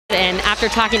And after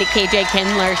talking to KJ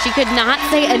Kindler, she could not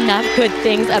say enough good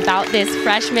things about this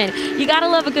freshman. You gotta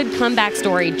love a good comeback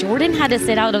story. Jordan had to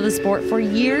sit out of the sport for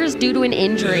years due to an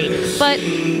injury, but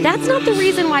that's not the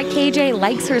reason why KJ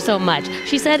likes her so much.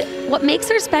 She said what makes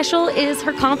her special is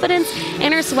her confidence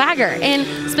and her swagger, and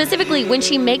specifically when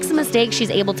she makes a mistake,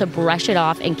 she's able to brush it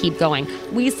off and keep going.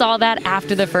 We saw that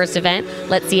after the first event.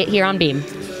 Let's see it here on Beam.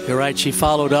 You're right, she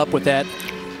followed up with that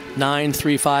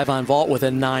 9.35 on vault with a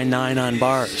 9.9 on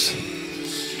bars.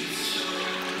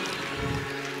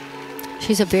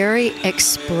 She's a very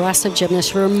expressive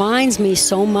gymnast. She reminds me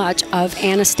so much of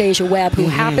Anastasia Webb, who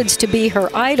happens to be her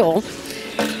idol.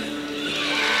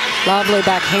 Lovely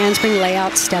back handspring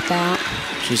layout, step out.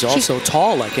 She's also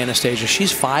tall like Anastasia.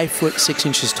 She's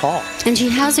 5'6" tall. And she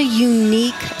has a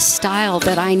unique style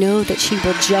that I know that she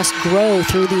will just grow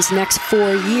through these next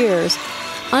 4 years,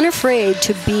 unafraid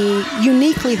to be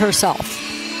uniquely herself.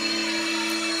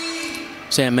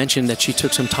 Sam mentioned that she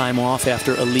took some time off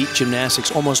after elite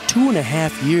gymnastics, almost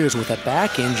 2.5 years with a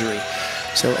back injury.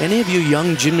 So any of you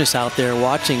young gymnasts out there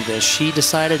watching this, she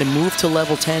decided to move to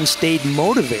level 10, stayed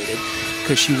motivated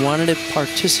because she wanted to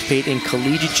participate in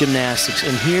collegiate gymnastics.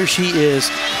 And here she is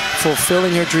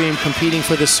fulfilling her dream, competing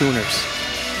for the Sooners.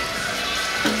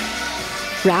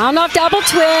 Round off double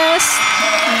twist.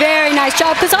 Very nice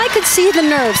job, because I could see the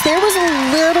nerves. There was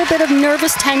a little bit of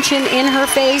nervous tension in her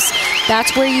face.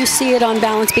 That's where you see it on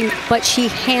balance beam, but she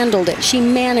handled it. She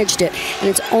managed it, and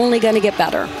it's only going to get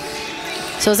better.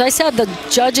 So as I said, the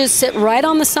judges sit right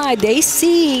on the side. They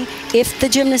see if the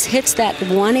gymnast hits that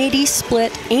 180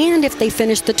 split and if they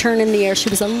finish the turn in the air. She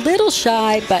was a little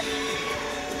shy, but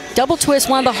double twist,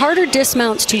 one of the harder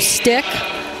dismounts to stick.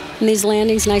 And these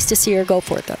landings, nice to see her go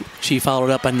for it, though. She followed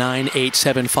up a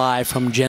 9.875 from Jen.